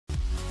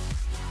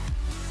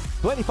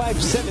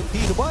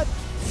25-17, but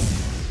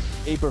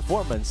a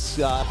performance.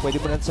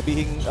 Pwede mo nang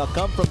sabihin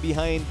come from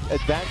behind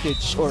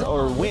advantage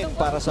or win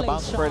para sa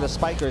BanKo Perlas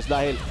Spikers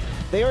dahil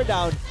they are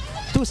down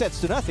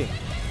 2-0.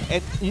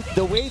 And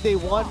the way they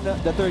won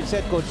the third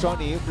set, Coach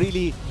Ronnie,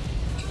 really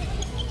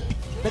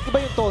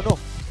nag-iba yung tono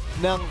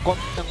ng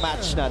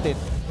match natin.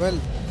 Well,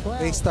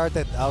 they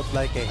started out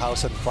like a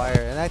house on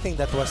fire, and I think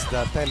that was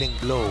the telling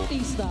blow.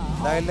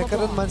 Dahil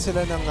nagkaroon man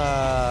sila ng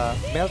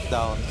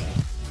meltdown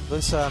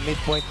dun sa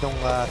midpoint ng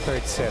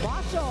third set.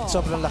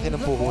 Sobrang laki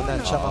ng puhunan,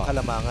 siya ang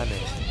kalamangan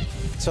eh.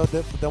 So the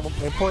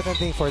important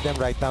thing for them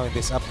right now in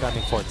this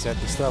upcoming fourth set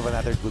is to have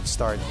another good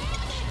start.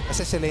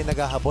 Kasi sila yung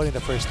naghahabol in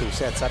the first two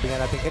sets. Sabi nga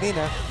natin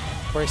kanina,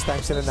 first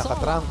time sila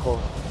nakatrangko,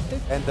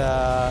 and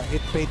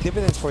it paid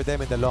dividends for them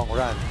in the long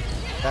run.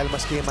 Dahil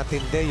maski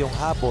matindi yung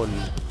habol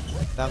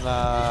ng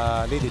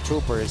Lady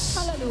Troopers,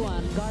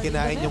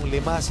 kinain yung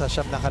 5 sa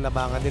 9 na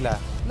kalamangan nila,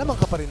 naman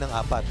ka pa rin ng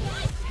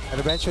 4. And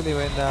eventually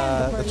when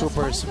the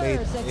Troopers made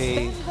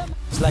a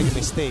slight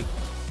mistake,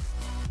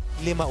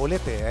 5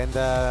 ulit eh. And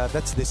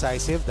that's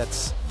decisive,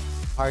 that's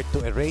hard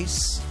to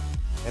erase.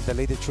 And the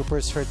Lady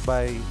Troopers hurt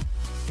by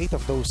 8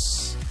 of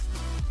those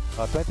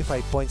 25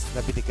 points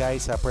na binigay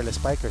sa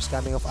Perlas Spikers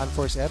coming off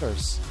unforced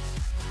errors.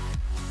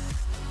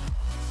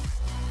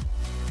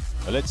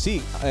 Let's see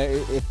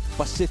if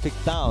Pacific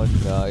Town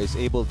is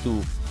able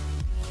to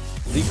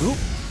regroup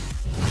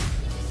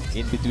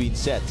in between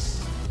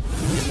sets.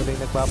 Ito na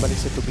nagbabalik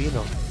si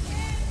Tubino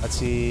at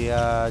si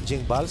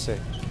Jing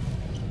Balse.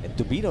 And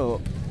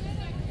Tubino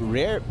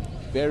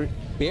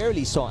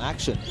barely saw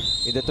action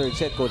in the third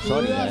set, Coach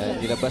Ronnie.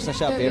 Nilabas na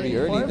siya very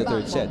early in the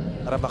third set.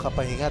 Para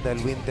makapahinga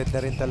dahil winded na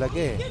rin talaga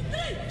eh.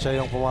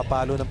 Siya yung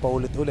pumapalo ng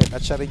paulit-ulit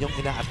at siya rin yung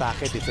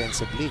ina-atake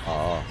defensively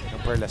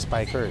ng Perlas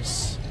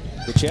Spikers.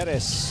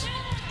 Gutierrez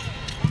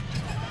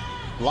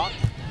blocked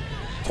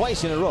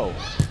twice in a row.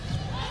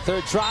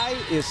 Third try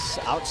is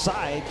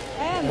outside.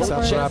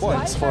 Some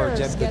problems for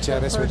Jem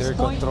Gutierrez with her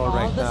control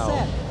right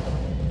now.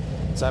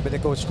 Sabi ni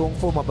Coach Kung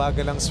Fu,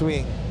 mabagal ang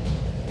swing.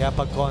 Kaya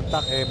pag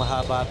contact,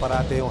 mahaba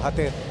parate yung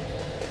hatid.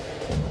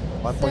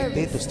 1 point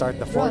lead to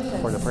start the fourth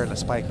for the Perlas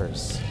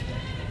Spikers.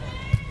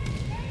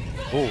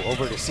 Oh,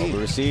 over-received.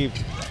 Over-received.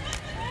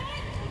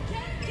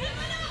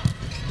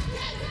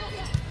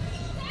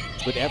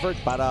 Good effort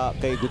para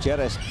kay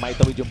Gutierrez. May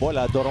tawid yung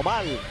bola.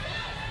 Doromal.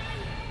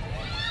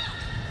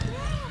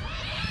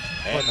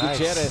 And nice.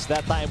 Gutierrez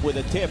that time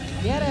with a tip.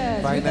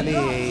 Finally,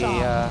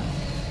 a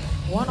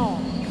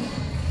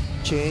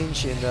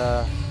change in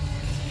the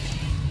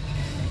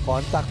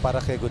contact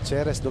para kay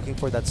Gutierrez, looking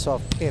for that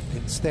soft hit.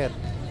 Instead,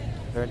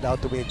 turned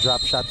out to be a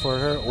drop shot for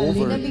her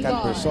over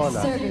Kat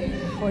Bersola.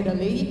 For the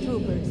Lady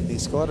Troopers. The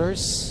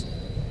scorers,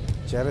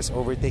 Gutierrez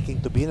overtaking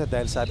Tubino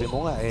dahil sabi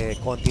mo nga,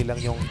 konti lang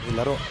yung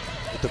ilaro.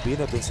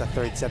 Tubino dun sa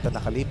third set na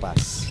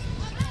nakalipas.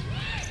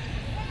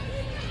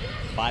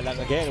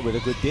 Balang again with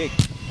a good dig.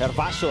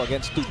 Hervasio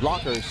against 2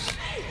 blockers.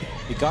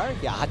 Picar,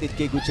 hatid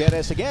kay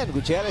Gutierrez again.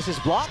 Gutierrez is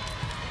blocked.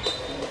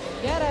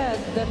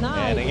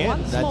 And again,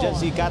 nandiyan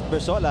si Kat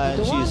Bersola,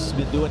 and she's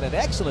been doing an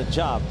excellent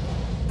job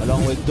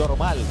along with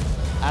Doromal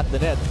at the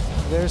net.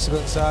 There's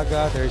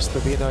Gonzaga, there's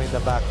Tubino in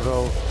the back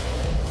row.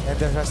 And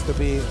there has to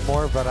be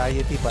more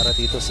variety para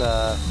dito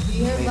sa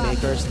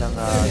playmakers ng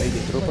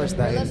Lady Troopers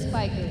dahil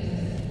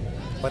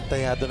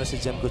pantayado na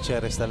si Jem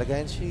Gutierrez talaga,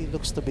 and she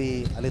looks to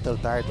be a little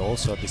tired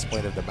also at this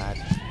point of the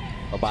match.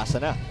 Mabasa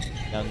na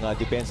ng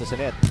depensa sa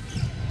net.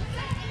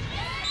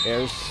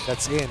 There's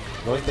that's in.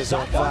 Going to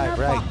zone 5,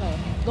 right.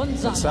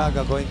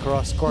 Gonzaga going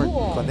cross court,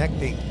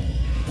 connecting.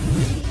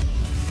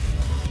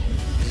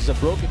 This is a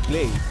broken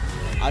play.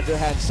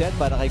 Underhand set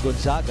para kay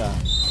Gonzaga.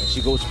 And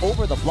she goes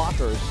over the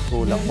blockers.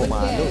 Kulang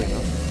pumalo.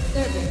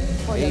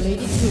 For the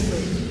Lady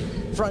Troopers.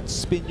 Front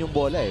spin yung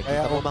bola eh.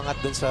 Kaya umangat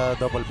dun sa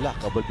double block.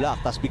 Double block,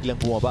 tapos biglang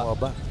bumaba.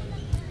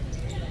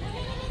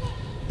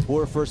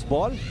 Poor first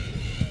ball.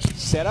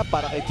 Set up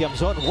para kay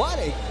Tiamzon. What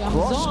a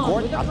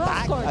cross-court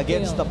attack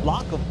against the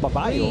block of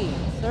Babayo.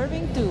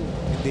 Serving 2.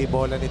 Hindi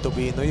bola ni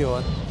Tubino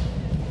yun.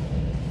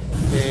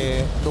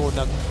 Okay,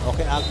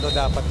 Agno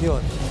dapat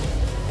yun.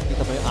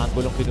 Kita mo yung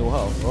anggulong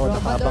kinuha.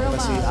 Nakabang na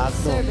si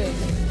Agno. Serving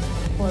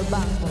for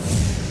BanKo.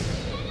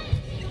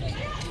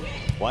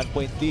 1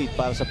 point lead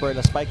para sa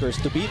Perlas Spikers.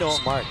 Tubino.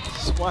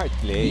 Smart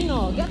play.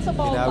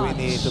 Hinawi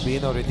ni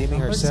Tubino, redeeming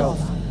herself.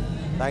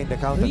 Tying the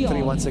count at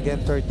 3 once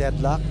again. Third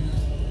deadlock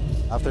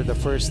after the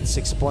first 6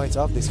 points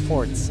of this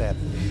fourth set.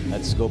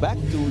 Let's go back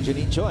to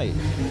Janine Choi.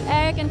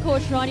 Eric and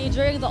Coach Ronnie,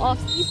 during the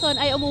off-season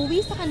ay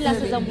umuwi sa kanila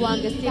sa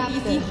Zamboanga City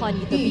si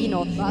Honey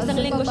Tubino.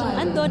 Isang linggo siyang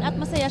andon at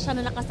masaya siya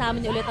na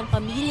nakasama niya ulit ang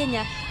pamilya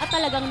niya at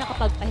talagang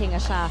nakapagpahinga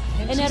siya.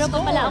 Enero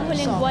pa pala ang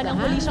huling buwan ang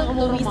huli siyang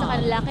umuwi sa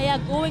kanila,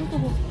 kaya going to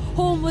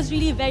home was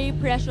really very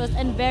precious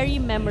and very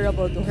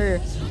memorable to her.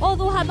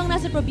 Although habang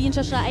nasa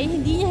probinsya siya ay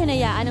hindi niya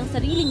hinayaan ang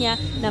sarili niya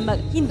na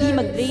hindi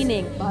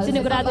mag-training.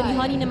 Sinigurado ni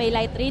Honey na may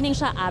light training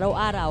siya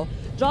araw-araw.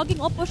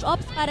 Jogging o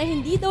push-ups para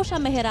hindi daw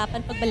siya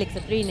mahirapan pagbalik sa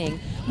training.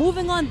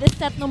 Moving on, this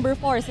set number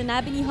 4,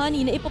 sinabi ni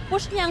Honey na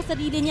ipupush niya ang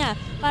sarili niya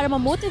para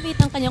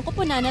ma-motivate ang kanyang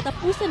kupunan na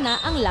tapusin na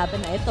ang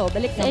laban na ito.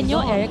 Balik sa inyo,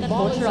 Eric at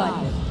Coach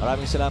Ron.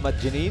 Maraming salamat,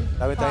 Janine.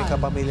 Dami tayong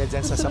kapamilya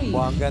dyan sa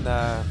Zamboanga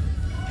na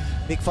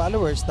big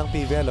followers ng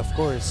PVL, of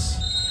course.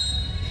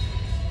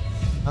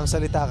 Ang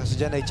salita kasi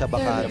dyan ay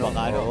Chabacano.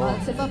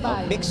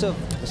 A mix of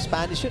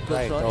Spanish and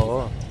Coach Right, Ron.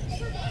 oo.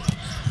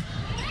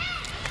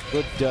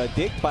 Good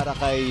dig para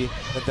kay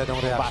Ganda ng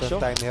reaction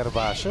time ni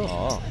Herbacio.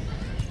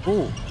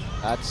 Ooh,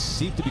 that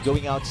seemed to be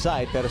going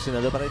outside pero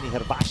sinalo pa rin ni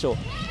Herbacio.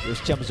 Here's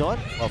Chamzon.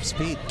 Off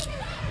speed.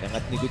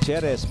 Angat ni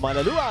Gutierrez.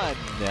 Malaluan.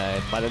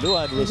 And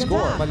Malaluan will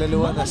score.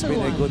 Malaluan has been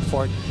a good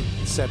fourth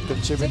set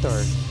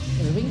contributor.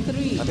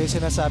 At yung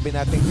sinasabi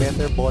nating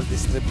better ball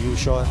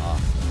distribution,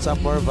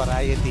 some more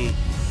variety.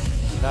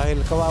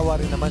 Dahil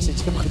kawawa rin naman si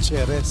Jim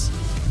Gutierrez.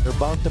 They're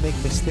bound to make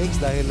mistakes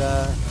dahil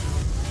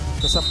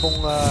sa 10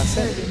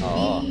 set.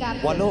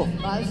 8 o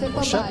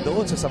siya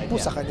doon sa 10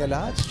 sa kanya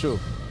lahat. It's true.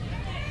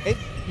 And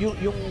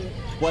yung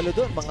 8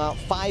 doon, mga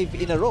 5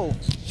 in a row.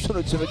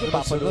 Sunod-sunod yung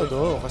papanood.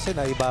 Kasi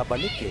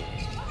naibabalik eh.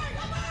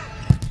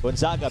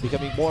 Gonzaga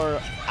becoming more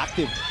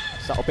active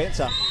sa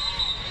opensa.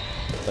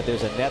 But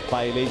there's a net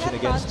violation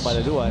against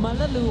Malaluan.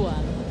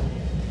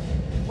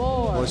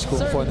 Coach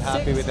Kung Fu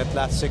happy with that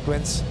last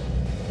sequence.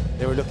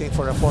 They were looking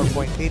for a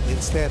 4-point lead.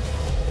 Instead,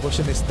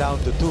 pushing is down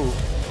to 2.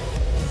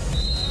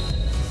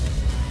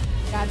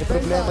 May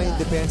problema yung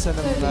depensa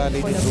ng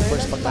Lady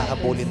Troopers pag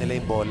nahabulin nila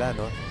yung bola,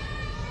 no?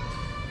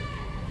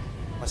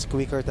 Mas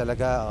quicker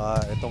talaga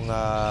itong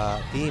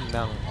team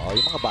ng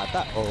yung mga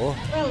bata. Oo.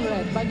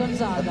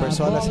 The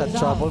Persolas had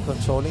trouble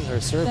controlling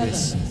her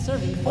service.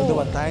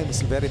 Although at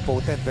times, very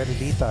potent, very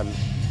lethal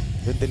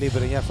yung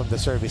delivery niya from the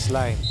service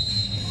line.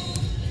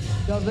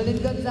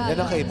 Yan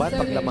ang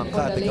kaibahan pag lamang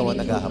ka at ikaw ang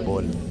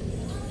naghahabol.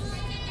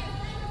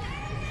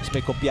 Mas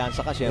may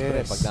kumpiyansa ka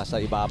syempre pag nasa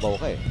ibabaw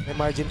ka eh. May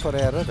margin for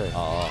error eh.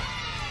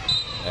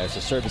 There's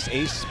a service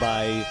ace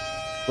by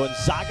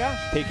Gonzaga,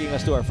 taking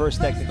us to our first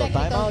technical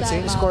timeout.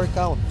 Same score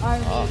count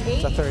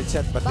sa third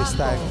set, but this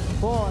time,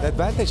 the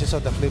advantage is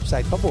on the flip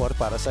side, pabor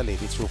para sa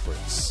Lady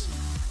Troopers.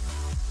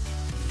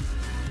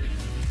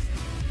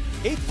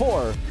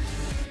 8-4.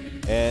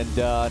 And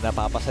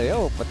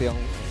napapasayaw, pati yung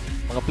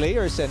mga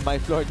players and my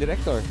floor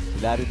director.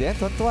 Si Larry din,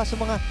 tuwa sa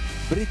mga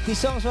Britney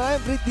songs.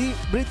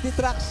 Britney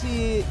track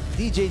si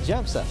DJ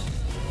Jams.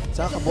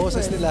 Saka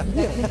kaboses nila.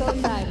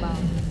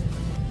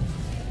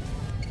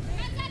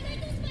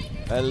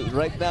 Well,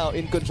 right now,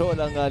 in control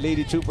ang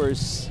Lady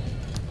Troopers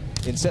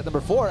in set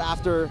number 4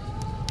 after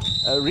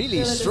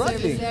really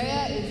struggling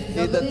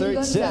in the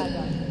third set.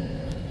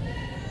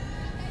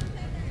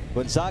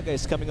 Gonzaga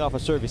is coming off a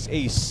service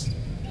ace.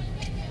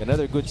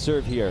 Another good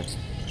serve here.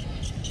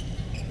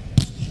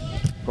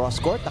 Cross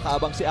court,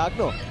 nakaabang si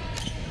Agno.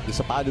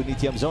 Sa palo ni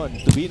Tiamzon.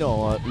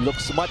 Tubino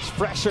looks much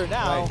fresher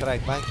now. Right.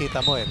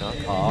 Makikita mo eh, no?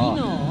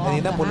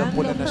 Kanina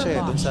pulang-pula na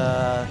siya eh. Doon sa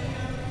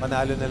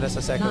manalo nila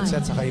sa second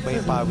set, saka iba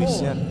yung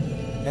pawis niya.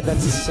 And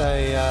that's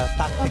a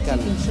tactical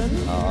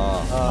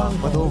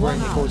maneuver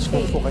ni Coach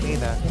Kung Fu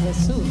kanina.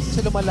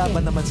 Kasi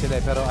lumalaban naman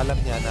sila pero alam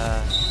niya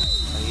na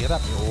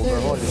mahirap yung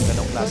overall, yung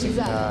ganong klaseng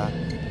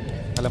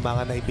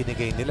kalamangan na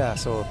ibinigay nila.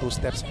 So 2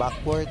 steps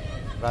backward,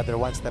 rather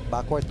 1 step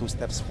backward, 2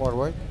 steps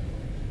forward.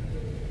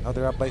 Now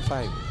they're up by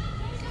 5.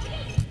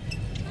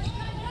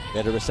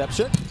 Better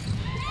reception.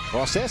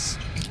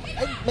 Process.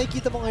 And may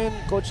kita mo ngayon,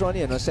 Coach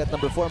Ronnie, set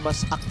number 4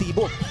 mas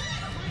aktibo.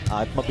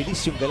 At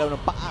mabilis yung galaw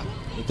ng paa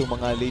itong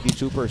mga Lady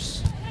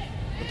Troopers.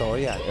 Totoo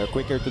yan. They're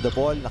quicker to the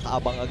ball.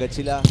 Nakaabang agad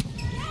sila.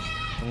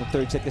 Yung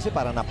third set kasi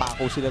parang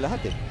napako sila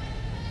lahat eh.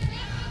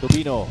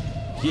 Tubino.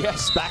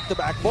 Yes,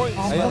 back-to-back points.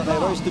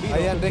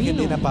 Ayan rin,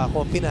 hindi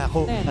napako.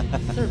 Pinako.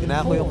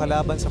 Pinako yung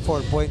kalaban sa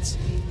 4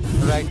 points.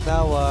 Right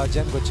now,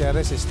 Jen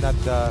Gutierrez is not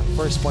the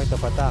first point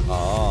of attack.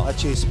 But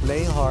she's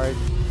playing hard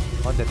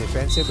on the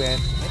defensive end.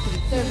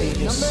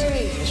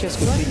 She has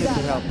continued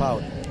to help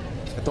out.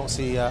 Itong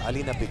si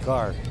Alina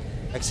Picar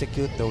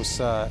execute those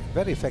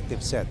very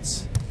effective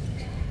sets.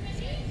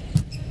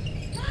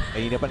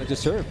 Ayun na pa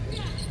nag-serve.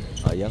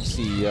 Ayan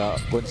si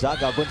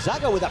Gonzaga.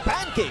 Gonzaga with a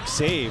pancake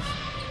save.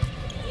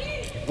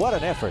 What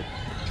an effort.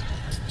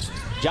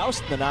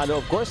 Joust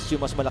nanalo, of course,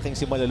 yung mas malaking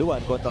si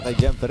Malaluan kontra kay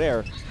Jem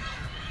Ferrer.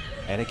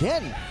 And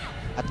again,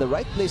 at the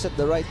right place at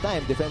the right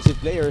time, defensive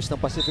players ng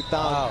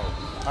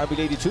PacificTown-Army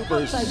Lady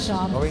Troopers.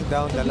 Going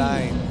down the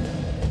line,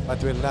 but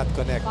will not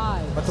connect.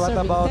 But what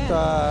about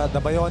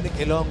the Bionic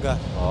Ilongga?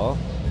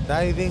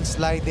 Diving,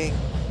 sliding,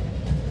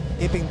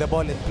 keeping the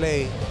ball in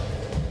play.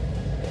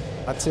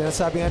 At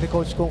sinasabi nga ni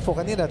Coach Kung Fu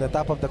kanina, the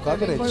top of the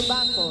coverage.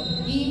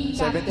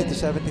 70 to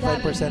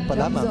 75% pa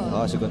lamang.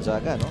 Si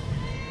Gonzaga, no?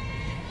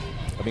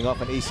 Coming off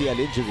an ACL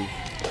injury.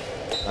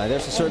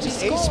 There's a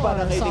service ace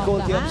para kay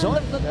Nicole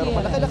Tiamzon. Pero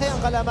malaki-laki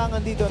ang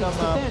kalamangan dito ng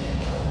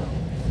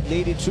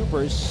Lady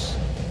Troopers.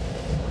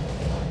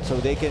 So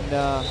they can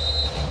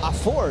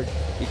afford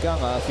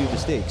a few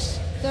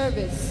mistakes.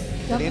 Service.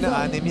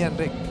 Kanina, 6 yan,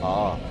 Rick.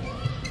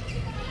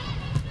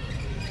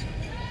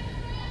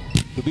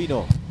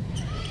 Tubino.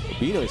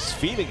 Tubino is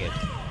feeling it.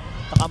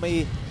 Saka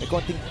may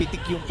konting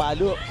pitik yung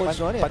palo.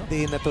 Coach Ronnie,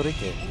 Pandiin na turik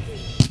eh.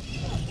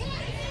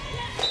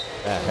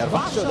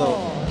 Herbacio though.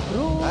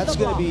 That's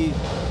gonna be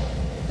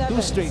 2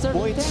 straight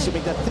points to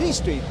make that 3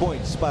 straight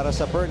points para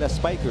sa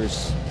Perlas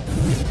Spikers.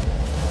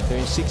 They're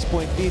in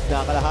 6-point lead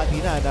na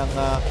kalahati na ng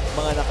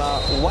mga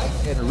naka-white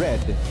and red.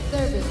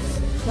 Service.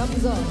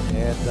 Comes on.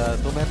 And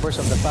 2 members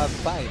of the Fab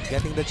Five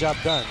getting the job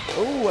done.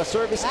 Oh, a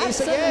service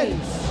ace again.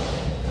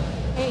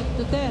 8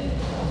 to 10.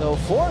 So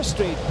 4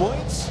 straight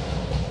points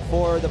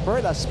for the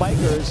Perlas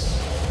Spikers.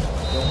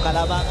 Yung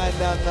kalamangan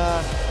ng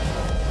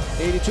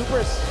Lady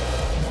Troopers.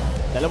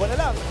 Dalawa na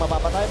lang.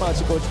 Mapapatay mga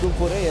si Coach Kung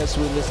Reyes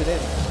will listen in.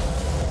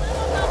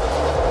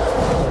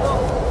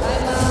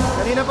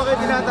 Kanina pa kayo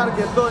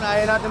tinatarget doon.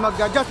 Ayaw natin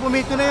mag-adjust.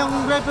 Pumito na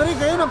yung referee.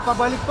 Kayo nang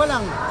pabalik pa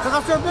lang.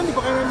 Naka-serve na, hindi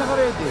pa kayo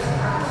naka-ready.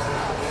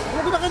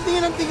 Huwag na kayong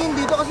tingin ng tingin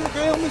dito kasi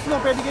kayo mismo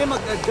pwede kayo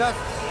mag-adjust.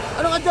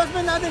 Anong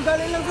adjustment natin?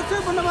 Galing lang sa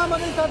serve.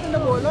 Namamatay sa atin na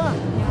bola.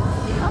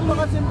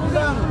 Napakasimple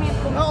lang.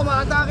 Oo,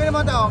 maatake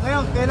naman tayo.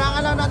 Ngayon,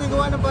 kailangan lang natin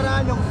gawa ng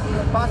paraan yung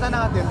pasa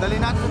natin. Dali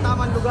natin sa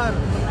tamang lugar.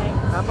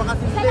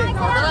 Napakasimple.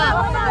 O, tara!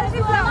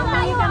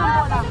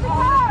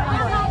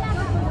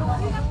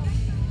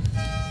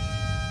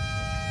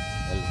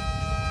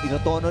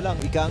 Inotono lang,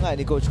 ika nga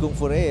ni Coach Kung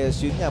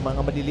Reyes, yun nga,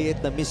 mga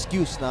maliliit na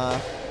miscues na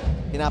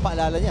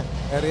pinapaalala niya.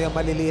 Pero yung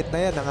maliliit na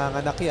yan,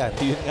 nanganganak yan.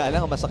 Yun nga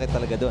lang, ang masakit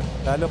talaga doon.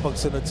 Lalo pag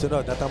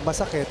sunod-sunod. At ang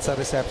masakit sa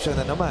reception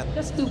na naman.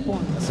 Just 2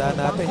 points. Saan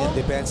natin yung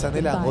depensa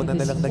nila. Ang una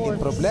nilang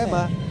naging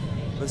problema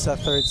dun sa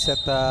third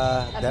set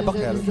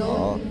debacle.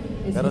 Oo.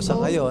 Pero sa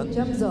ngayon,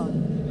 Jump zone.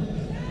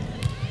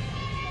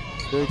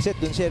 Third set,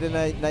 dun siya rin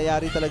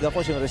nayari talaga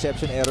ko yung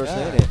reception errors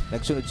na yun eh.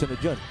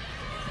 Nagsunod-sunod yun.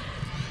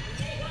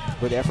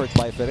 Good effort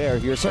by Ferrer.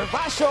 Here's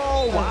Herbacio!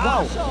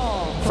 Wow!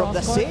 From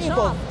the save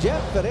of Jeff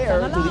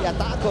Ferrer to the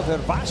attack of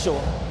Herbacio.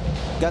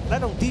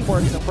 Ganda ng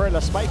teamwork ng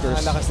Perlas Spikers.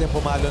 ang lakas din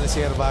pumalo ni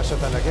si Herbacio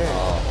talaga eh.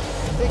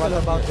 What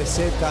about the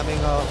save coming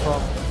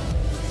from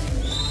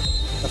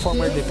the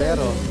former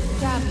libero,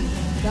 Cami.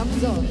 Jump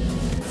zone.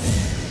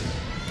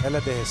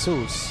 Ella de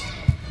Jesus.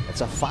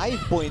 It's a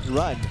 5-point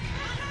run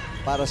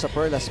para sa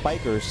Perlas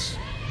Spikers.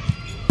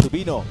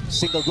 Tubino,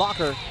 single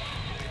blocker.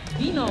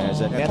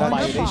 There's a net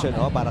violation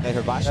para kay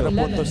Herbacio. Pero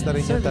puntos na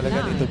rin yun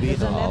talaga ni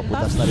Tubino.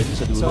 Butas na rin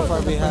sa dulo. So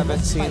far, we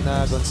haven't seen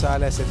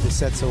Gonzalez in this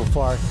set so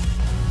far.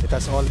 It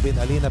has all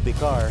been Alina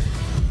Bicar.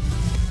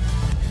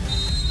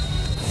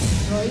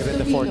 Here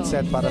in the fourth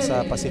set para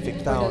sa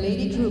Pacific Town.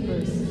 Lady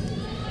Troopers.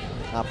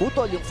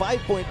 Naputol yung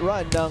 5-point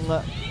run ng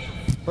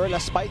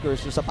Perlas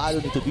Spikers sa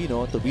palo ni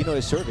Tubino. Tubino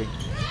is serving.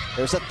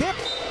 There's a tip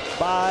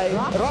by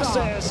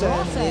Roses,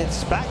 and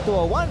it's back to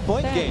a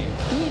 1-point game.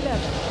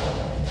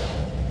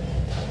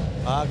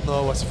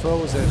 Magno was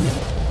frozen.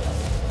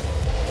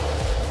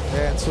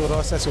 And Sue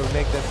Roses will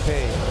make them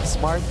pay.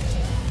 Smart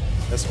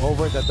is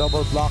over the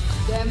double block.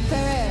 Jem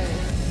Ferrer.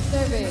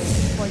 Serving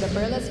for the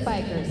Perlas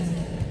Spikers.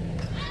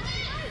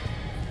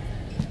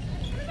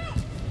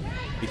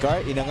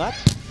 Bicar, inangat.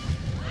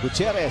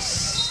 Gutierrez,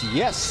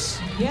 yes.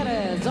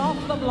 Gutierrez off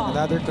the block.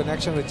 Another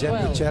connection with Jem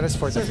Gutierrez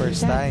for the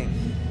first time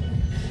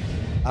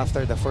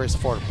after the first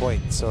 4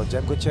 points. So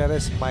Jem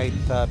Gutierrez might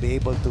be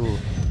able to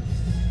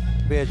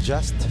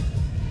readjust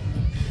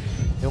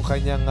yung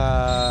kanyang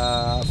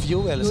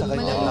fuel sa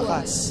kanyang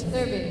lakas.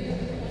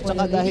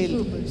 Tsaka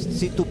dahil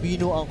si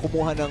Tubino ang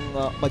kumuha ng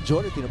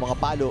majority ng mga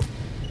palo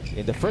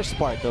in the first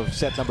part of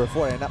set number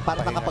 4,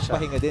 parang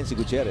nakapagpahinga din si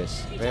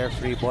Gutierrez. Rare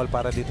free ball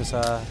para dito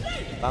sa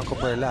BanKo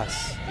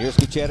Perlas. Here's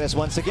Gutierrez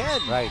once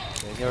again. Right,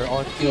 and you're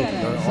on cue,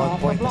 you're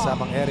on point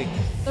kasamang Eric.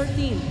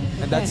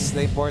 13. And that's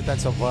the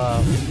importance of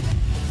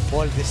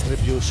ball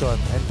distribution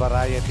and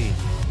variety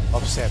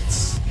of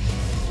sets.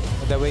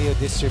 And the way you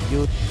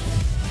distribute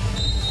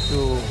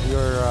to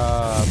your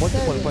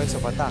multiple points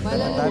of attack.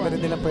 Ang dami rin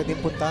nilang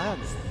pwedeng puntahan.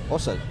 O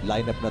sa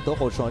lineup na to,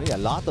 Coach Ronnie, a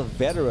lot of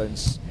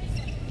veterans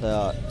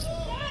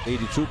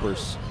Lady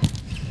Troopers.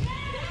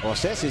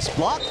 Roses is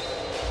blocked.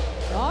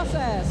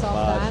 Roses off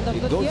the hand of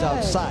It goes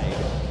outside.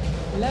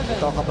 11.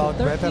 Talk about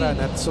veteran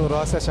at Sue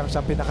Roses,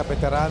 siyang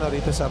pinaka-veterano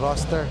dito sa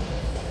roster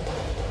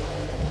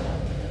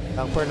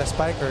ng Perlas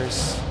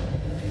Spikers.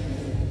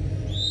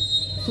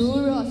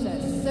 Sue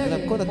Roses.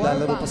 Alam ko,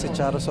 naglalaro pa si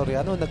Charo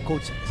Soriano.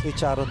 Nag-coach si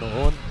Charo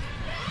noon.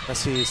 Na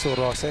si Sue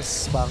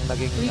Roses pa ang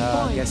naging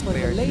guest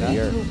player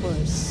nila.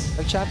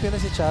 Nag-champion na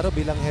si Charo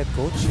bilang head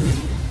coach.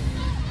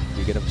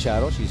 Speaking of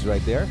Charo, she's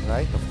right there.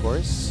 Right, of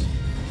course.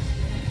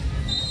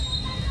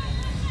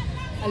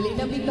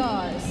 Alina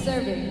Bicar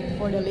serving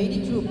for the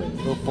Lady Troopers.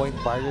 2-point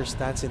barrier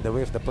stands in the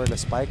way of the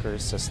Perlas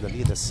Spikers as the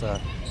lead has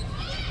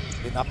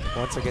been up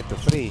once again to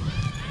 3.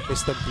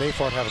 Piston play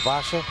for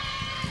Herbacio.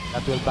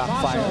 That will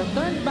backfire.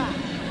 Turn back.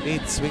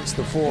 Lead swings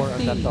to 4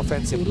 on that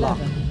offensive block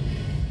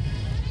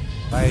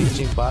by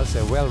Jing Balse.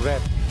 Well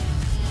read.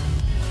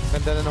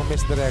 Ganda na ng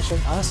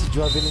misdirection. Si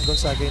Joavelin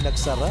Gonzaga yung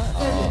nagsara.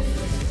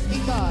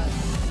 Bicar.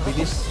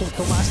 Bilis,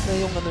 tumaas na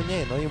yung ano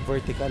niya, no? Yung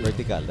vertical.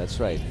 Vertical,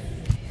 that's right.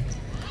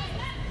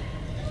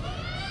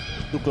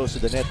 Too close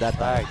to the net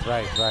that time.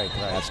 Right.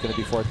 That's going to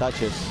be 4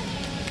 touches.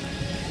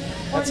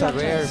 That's a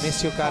rare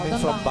miscue coming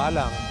from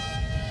Balang.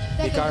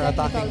 Vicar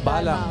attacking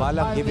Balang.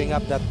 Balang giving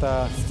up that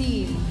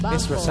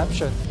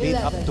misreception. Lead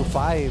up to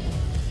 5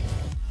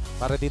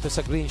 para dito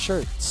sa green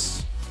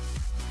shirts.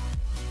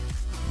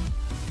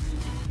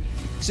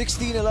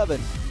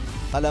 16-11.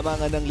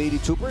 Alamangan ng Lady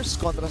Troopers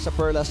kontra sa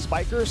Perlas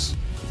Spikers.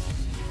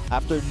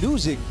 After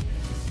losing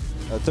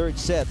a third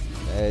set,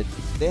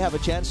 they have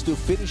a chance to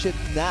finish it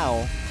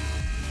now.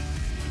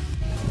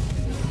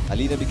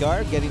 Alina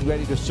Vicar getting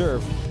ready to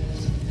serve.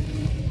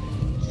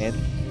 And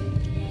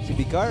si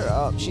Vicar,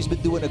 she's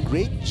been doing a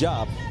great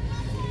job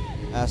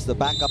as the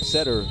backup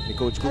setter ni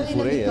Coach Kung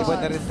Fu Reyes.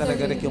 Iba na rin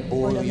talaga yung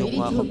buo yung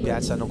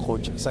kumpiyansa ng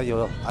coach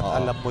sa'yo at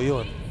alam mo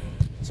yun.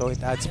 So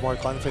it adds more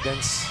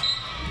confidence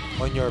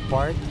on your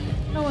part,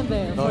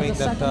 knowing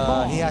that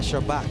he has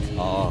your back.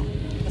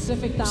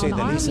 Say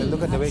the least. And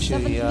look at the way she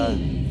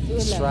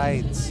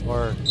strides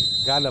or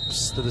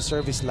gallops to the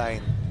service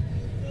line.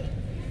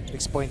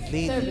 6-point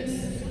lead.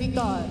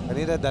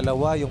 Kanina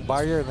 2 yung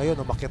barrier, ngayon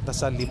umakyat na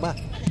sa 5.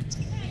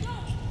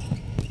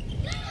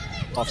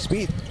 Off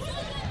speed.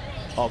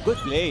 Oh, good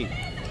play.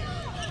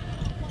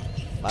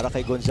 Para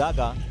kay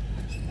Gonzaga.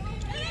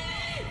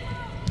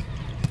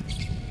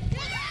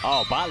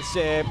 Oh,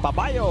 Balse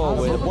Papayo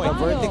with a The point.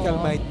 vertical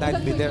might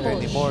not be there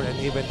anymore, and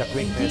even the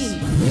quickness.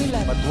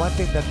 But one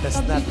thing that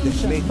does not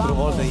deflate through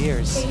all the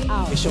years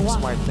is yung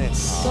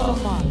smartness.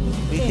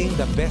 Beating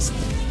the best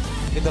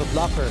middle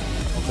blocker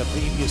of the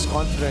previous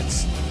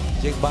conference,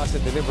 Jake Balse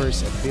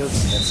delivers and builds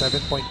a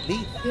 7-point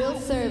lead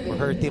for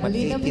her team at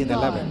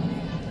 18-11.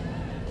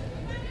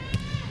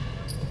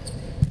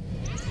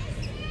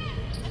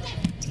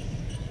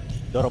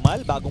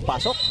 Doromal, bagong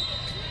pasok.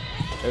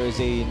 There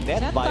is a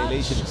net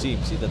violation, it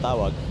seems,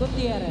 itatawag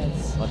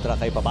kontra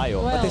kay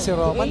Papayo. Pati si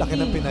Roma, laki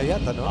ng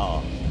pinayat, ano? Oo.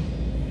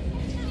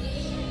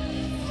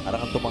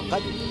 Parang ang tumangkad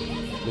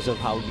because of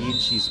how lean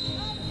she's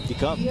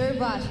become. Pure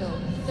Basho,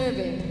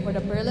 serving for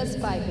the Perlas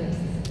Spikers.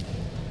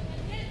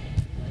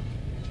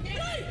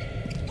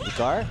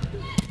 Vicar.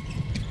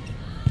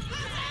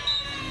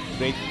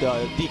 Great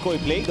decoy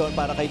play doon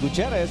para kay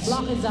Gutierrez.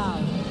 Block is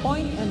out.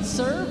 Point and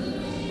serve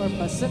for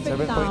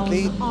 7-point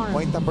lead, PacificTown-Army.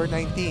 point number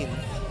 19.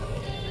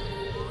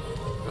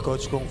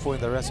 Coach Kung Fu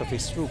and the rest of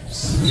his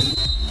troops.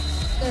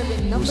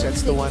 2 sets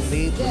to 1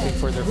 lead, looking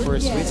for their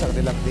first win sa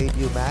kanilang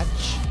debut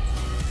match.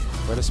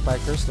 For the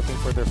Spikers, looking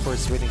for their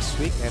first winning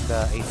streak and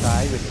a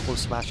tie with the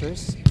Full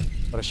Smashers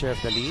for a share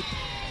of the lead.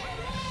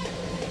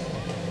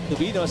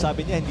 Tubino,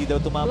 sabi niya hindi daw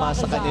tumama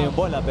sa kanya yung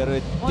bola, pero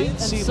it did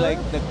seem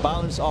like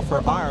nag-bounce off her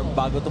arm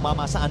bago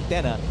tumama sa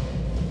antena.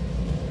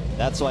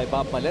 That's why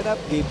Bob Malenap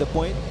gave the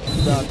point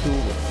to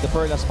the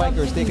Perlas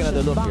Spikers. Take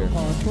another look here.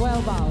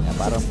 12 out.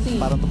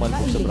 Parang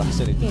tumalbog sa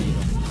braso ni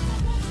Tubino.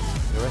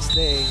 The rest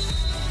day.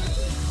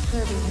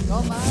 Serving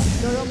Roma,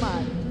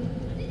 Doromal.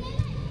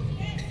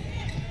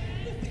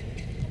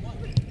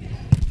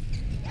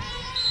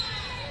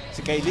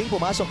 Si Kailing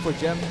pumasok for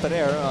Jem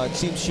Ferrer. It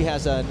seems she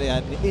has an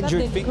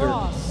injured finger.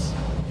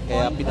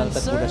 Kaya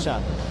pinaltad ko na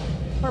siya.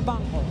 For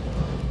BanKo.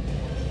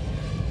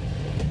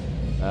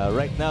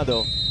 Right now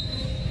though,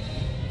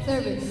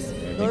 Service,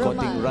 may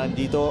konting Doromal. run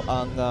dito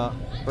ang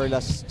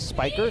Perlas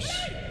Spikers.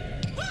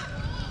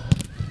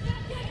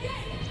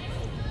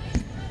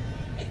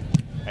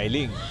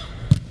 Kailing.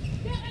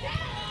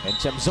 And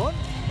Chamzon,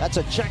 that's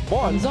a check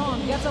ball.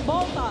 Zon gets a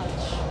ball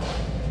touch.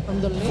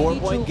 From the Lady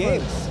 4-point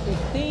game. Troopers,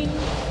 15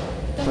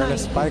 to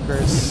Perlas 19.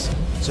 Spikers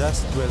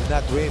just will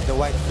not wave the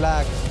white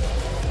flag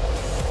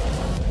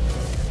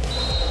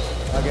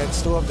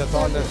against 2 of the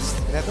tallest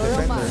net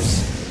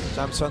defenders.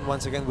 Samson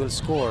once again will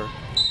score.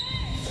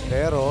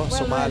 Pero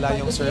sumala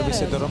yung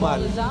service si Doromal.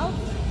 Ball is out.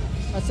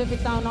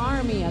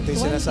 PacificTown-Army at Ito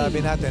yung 20. sinasabi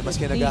natin,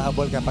 maski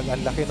naghahabol kapag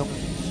ang laki nung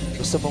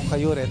gusto mong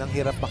kayurin, ang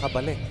hirap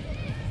makabalik.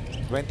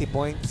 20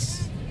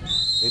 points.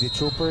 Lady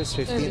Troopers,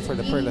 15 for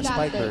the Perlas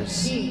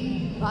Spikers.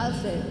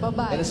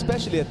 And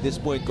especially at this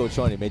point, Coach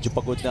Ronnie, medyo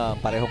pagod na ang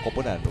parehong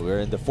koponan.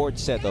 We're in the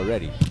 4th set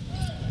already.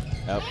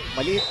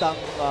 Maliit ang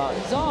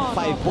 5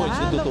 points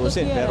na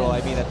tutusin. Pero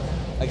I mean,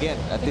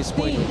 again, at this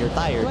point when you're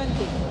tired, 20.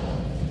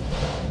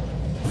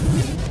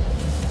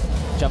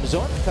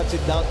 Chamzon cuts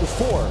it down to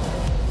 4.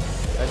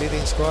 The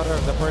leading scorer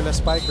of the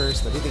Perlas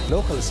Spikers, the leading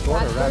local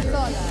scorer rather.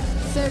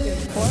 Serving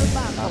for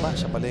BanKo. Tama,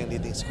 siya pala yung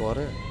leading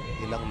scorer.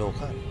 Ilang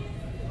local.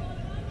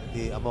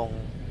 Di among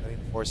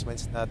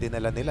reinforcements na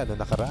dinala nila noong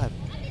nakaraan.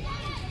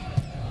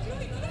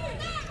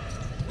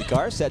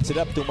 Vicar sets it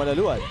up to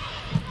Malaluan.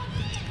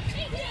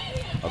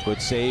 A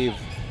good save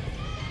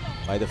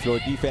by the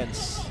floor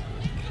defense.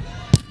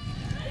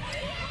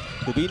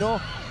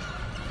 Tubino.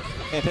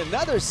 And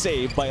another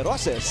save by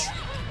Roses.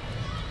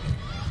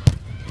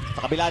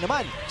 Sa kabila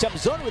naman,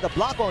 Chamzon with a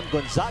block on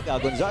Gonzaga.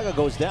 Gonzaga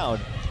goes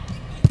down.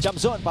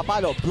 Chamzon,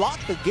 papalo,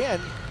 blocked again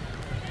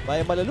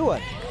by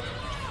Malaluan.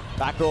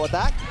 Back row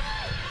attack.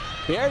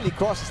 Barely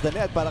crosses the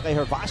net para kay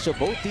Hervasio.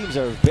 Both teams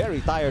are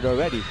very tired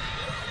already.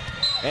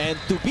 And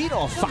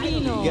Tubino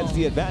finally gets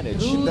the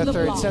advantage. In the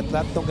third set,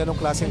 lahat ng ganong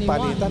klaseng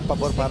palitan,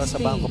 pabor para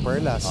sa BanKo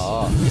Perlas.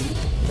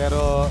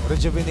 Pero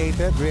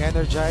rejuvenated,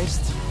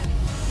 re-energized.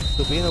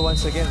 Tubino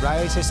once again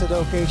rises to the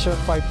occasion,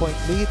 5-point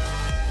lead.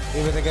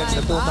 Even against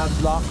the two-man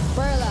block,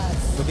 Perlas.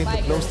 looking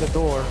to close the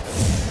door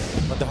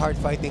on the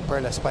hard-fighting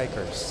Perlas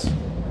Spikers.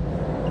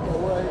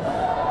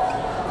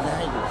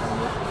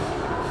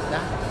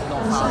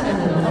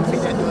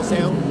 Confident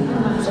yourself.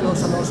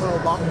 Slow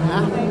back.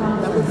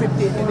 Number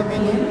 15 in the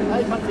middle.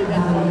 Ay,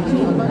 confident.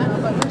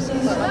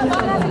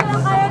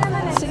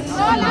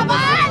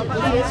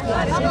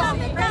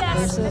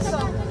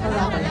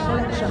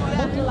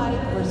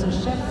 Multilight versus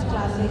Chef's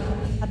Classic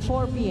at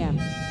 4 p.m.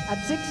 At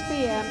 6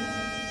 p.m.,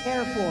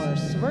 Air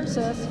Force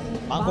versus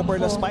BanKo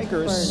Perlas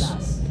Spikers.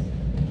 Perlas.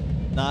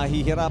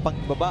 Nahihirapang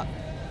ibaba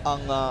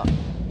ang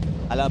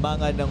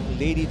alamangan ng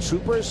Lady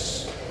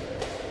Troopers.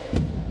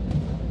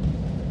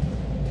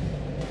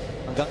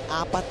 Hanggang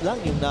 4 lang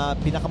yung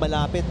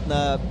pinakamalapit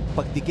na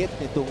pagdikit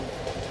nitong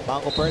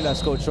BanKo Perlas,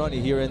 Coach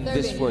Ronnie, here in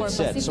this fourth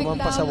set.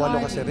 Sumampa sa 8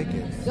 kasi Rick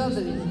eh.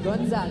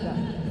 Gonzaga.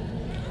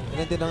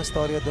 Ganyan din ang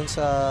istorya dun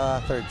sa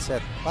third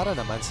set. Para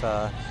naman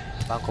sa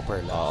BanKo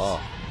Perlas. Oo.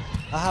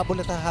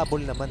 Hahabol at hahabol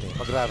naman eh.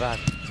 Magra-run.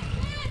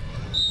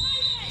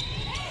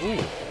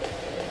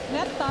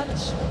 Net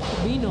touch,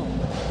 Bino.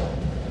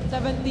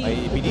 17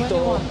 Ay to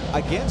Benito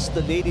 21. against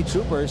the Lady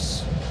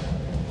Troopers.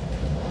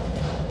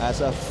 As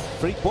a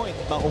free point,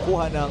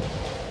 makukuha ng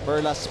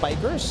Perlas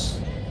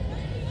Spikers.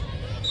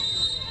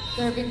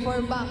 Serving for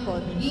BanKo,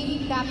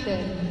 team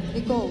captain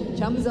Nicole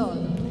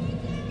Chamzon.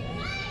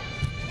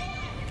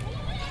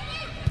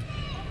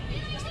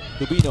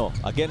 Tubino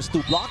against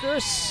two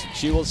blockers.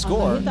 She will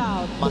score.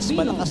 Mas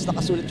malakas na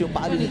kasulit yung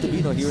palo ni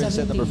Tubino here in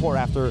set number 4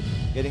 after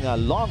getting a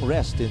long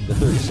rest in the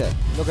third set.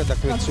 Look at the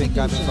quick swing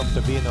coming from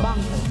Tubino.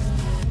 BanKo,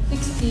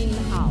 16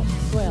 out,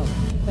 12.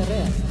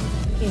 Perez.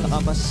 Saka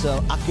mas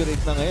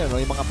accurate na ngayon, no?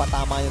 Yung mga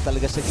patama niya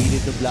talaga sa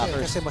gilid ng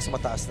blockers. Kasi mas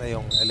mataas na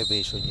yung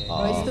elevation niya.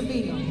 Royce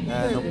Tubino.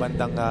 Nung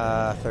bandang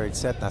third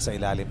set, nasa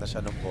ilalim na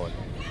siya ng ball.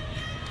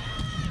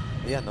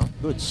 Ayan, no?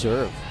 Good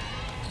serve.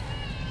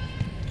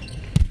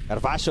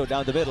 Carvasio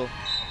down the middle.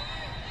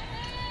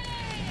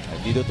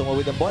 Dito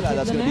tumawid ang bola.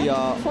 That's going to be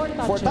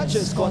 4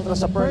 touches kontra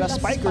sa Perlas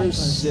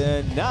Spikers.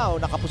 And now,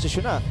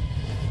 nakaposisyon na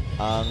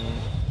ang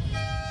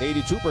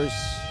Lady Troopers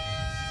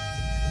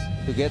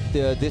to get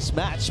this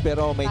match.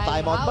 Pero may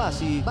timeout pa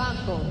si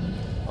BanKo.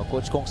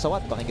 Coach Kong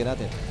Sawat. Pakinggan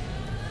natin.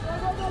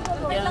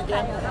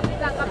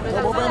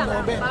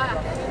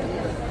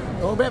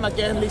 Obe,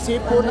 mag-receive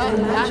po na.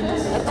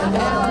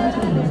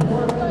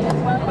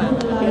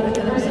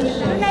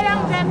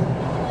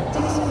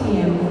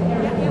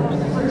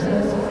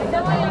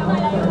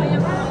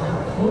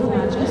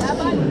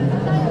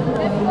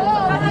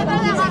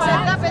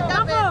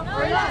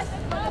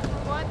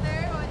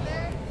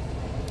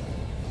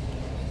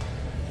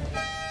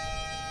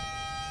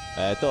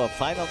 Ito,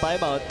 final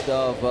timeout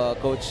of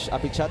Coach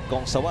Apichat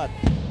Kong Sawat.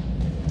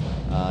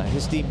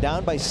 His team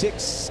down by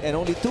 6 and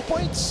only 2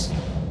 points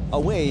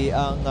away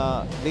ang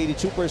Lady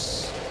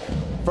Troopers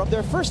from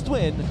their first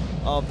win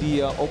of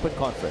the Open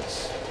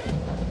Conference.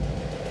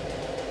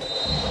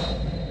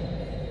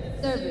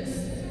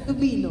 Service,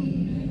 Tubino.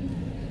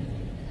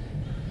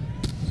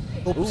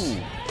 Oops.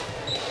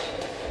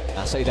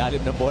 Nasa ilalim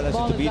ng bola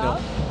si Tubino.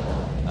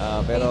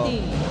 Pero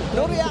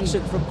no reaction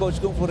from Coach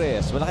Kung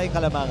Fureyes. Malaki yung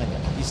kalamangan niya.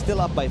 He's still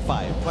up by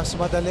 5. Mas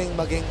madaling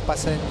maging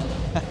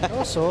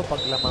pasenyoso pag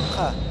lamang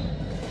ka.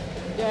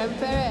 Jem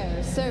Ferrer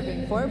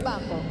serving for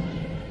BanKo.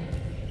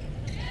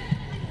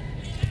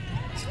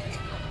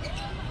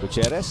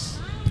 Gutierrez.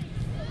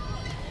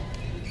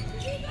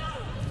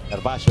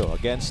 Carvasio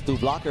against two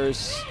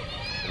blockers.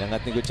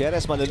 Inangat ni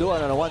Gutierrez,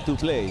 maluluan on a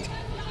 1-2 play.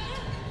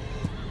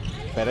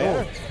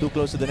 Ferrer, too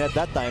close to the net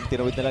that time.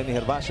 Tinawid na lang ni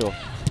Hervasio.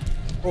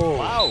 Oh.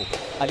 Wow!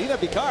 Alina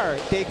Vicar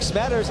takes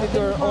matters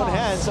into her own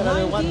hands.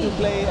 Another 1-2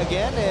 play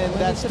again, and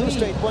that's 2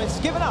 straight points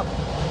given up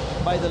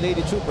by the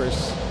Lady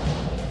Troopers.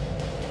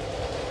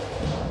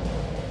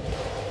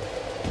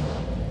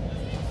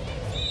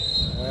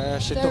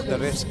 She took the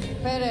risk.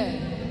 Ferrer.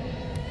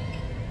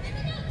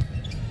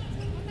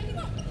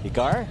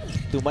 Vicar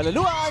to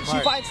Malaluan. She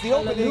finds the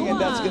opening, and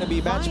that's going to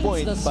be match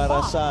point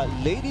para sa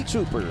Lady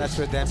Troopers. That's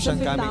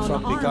redemption coming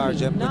from Vicar.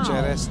 Jem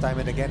Gutierrez, time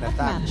and again,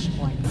 attack.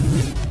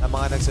 Ang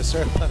mga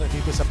nagsaserve na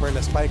dito sa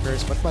Perlas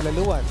Spikers, but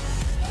Malaluan.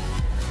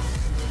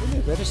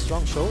 Really very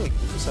strong showing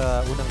dito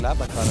sa unang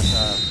laban para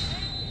sa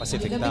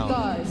Pacific Town.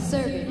 Vicar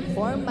serving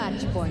for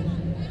match point.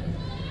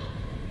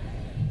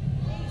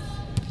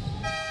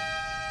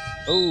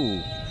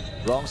 Oh,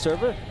 wrong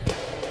server.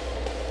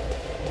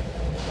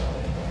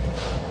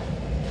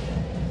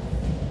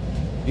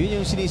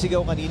 Yun yung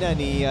sinisigaw kanina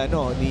ni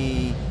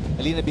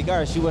Alina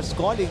Vicar. She was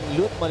calling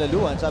Lut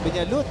Malaluan. Sabi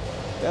niya, Lut.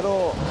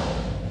 Pero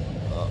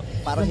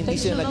parang hindi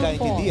sila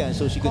nagkaintindihan.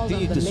 So she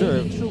continued to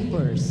serve.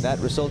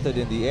 That resulted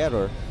in the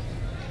error.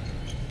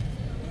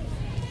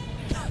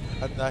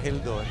 At dahil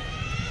doon,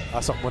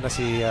 pasok mo na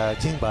si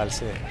Jing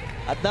Balse.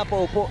 At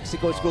napaupo si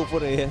Coach Go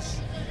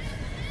Reyes.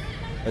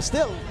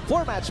 Still,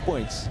 4 match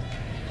points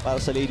para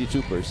sa Lady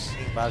Troopers.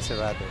 Jing Balse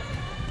rather.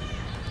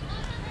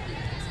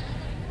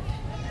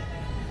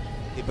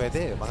 Hindi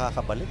pwede,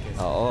 makakabalik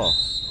eh. Oo.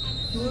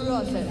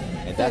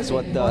 And that's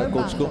what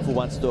Coach Kung Fu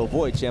wants to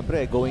avoid.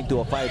 Siyempre, going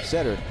to a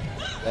 5-setter.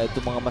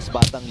 Itong mga mas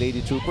batang Lady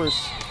Troopers,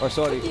 or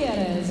sorry,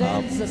 Gutierrez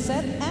ends the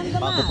set and the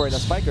BanKo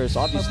Perlas match. Spikers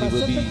obviously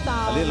will be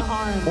a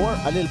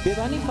little bit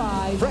 25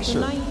 to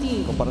fresher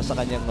 19. kumpara sa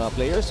kanyang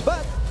players.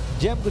 But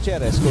Jem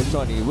Gutierrez, Coach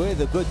Tony,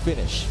 with a good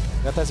finish.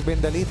 That has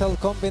been the lethal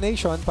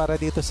combination para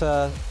dito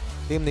sa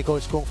team ni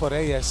Coach Kung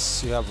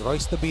Reyes. You have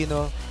Royce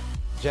Tubino,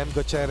 Jem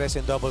Gutierrez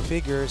in double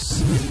figures,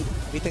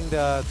 beating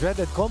the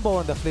dreaded combo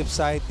on the flip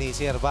side ni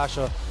Sierra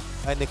Vasio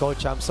and Nicole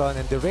Chamson,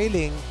 and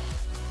derailing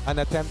an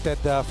attempted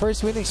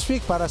first winning streak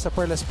para sa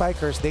Perlas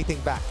Spikers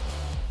dating back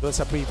doon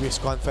sa previous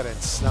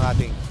conference ng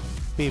ating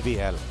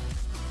PVL.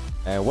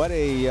 And what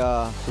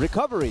a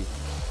recovery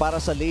para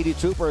sa Lady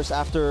Troopers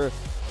after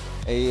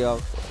a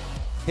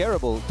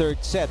terrible third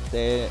set.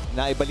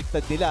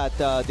 Naibaliktad nila at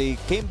they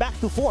came back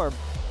to form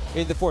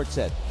in the fourth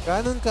set.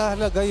 Ganun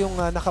kahalaga yung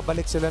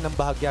nakabalik sila ng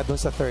bahagya doon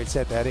sa third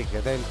set, Eric.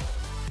 Dahil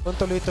kung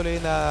tuloy-tuloy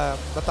na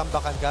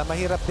natambakan ka,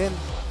 mahirap din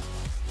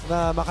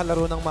na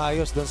makalaro ng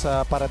maayos doon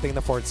sa parating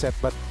na fourth set.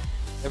 But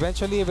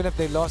eventually, even if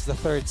they lost the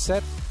third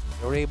set,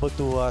 they were able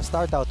to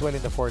start out well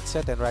in the fourth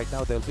set, and right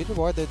now they'll be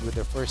rewarded with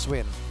their first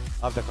win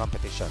of the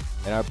competition.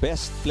 And our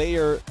best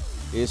player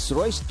is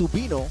Royce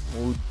Tubino,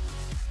 who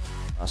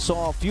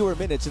saw fewer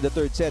minutes in the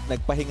third set.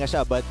 Nagpahinga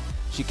siya, but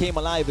she came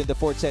alive in the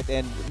fourth set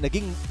and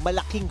naging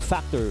malaking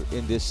factor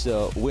in this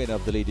win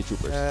of the Lady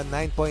Troopers.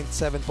 9.7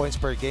 points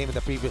per game in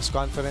the previous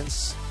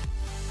conference.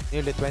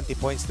 Nearly 20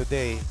 points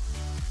today.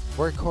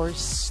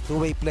 Workhorse,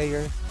 two-way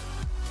player.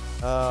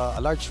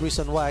 A large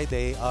reason why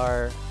they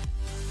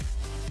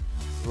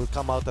will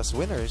come out as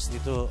winners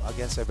dito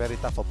against a very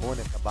tough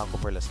opponent, the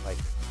BanKo Perlas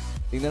Spikers.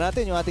 Tingnan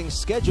natin yung ating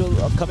schedule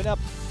coming up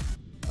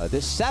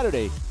this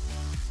Saturday.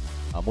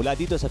 Mula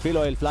dito sa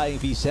Philoil Flying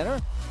V Center,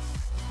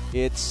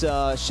 it's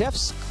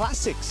Chef's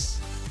Classics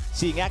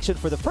seeing action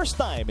for the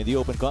first time in the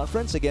Open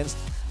Conference against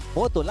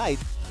Moto Light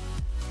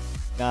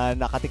na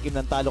nakatikim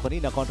ng talo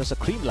kanina kontra sa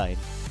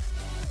Creamline.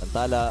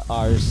 Samantala,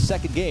 our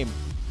second game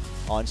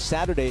on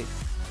Saturday,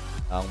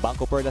 ang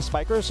BanKo Perlas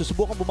Spikers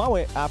susubukan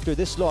bumawi after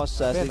this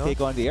loss as they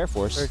take on the Air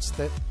Force.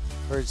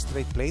 Third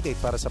straight playdate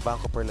para sa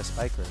BanKo Perlas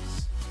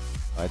Spikers.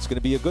 It's going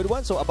to be a good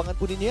one, so abangan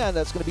po ninyo yan.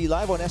 That's going to be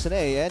live on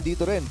SNA and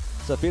dito rin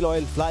sa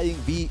Philoil Flying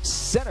V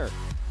Center.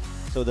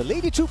 So the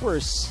Lady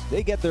Troopers,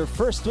 they get their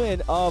first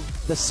win of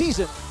the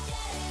season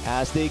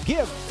as they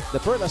give the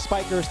Perlas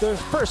Spikers their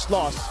first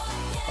loss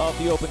of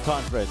the Open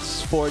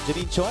Conference. For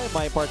Janine Choi,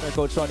 my partner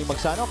Coach Ronnie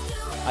Magsanok,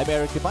 I'm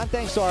Eric Tipan.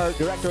 Thanks to our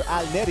director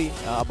Al Neri.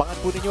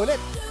 Abangan po ninyo ulit.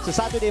 Sa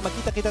Saturday,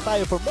 magkita-kita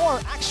tayo for more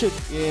action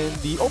in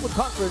the Open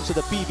Conference of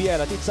the PVL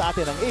at sa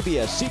atin ang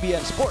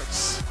ABS-CBN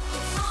Sports.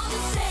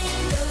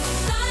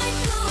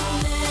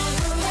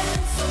 Never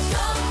ends, so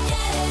come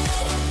get it.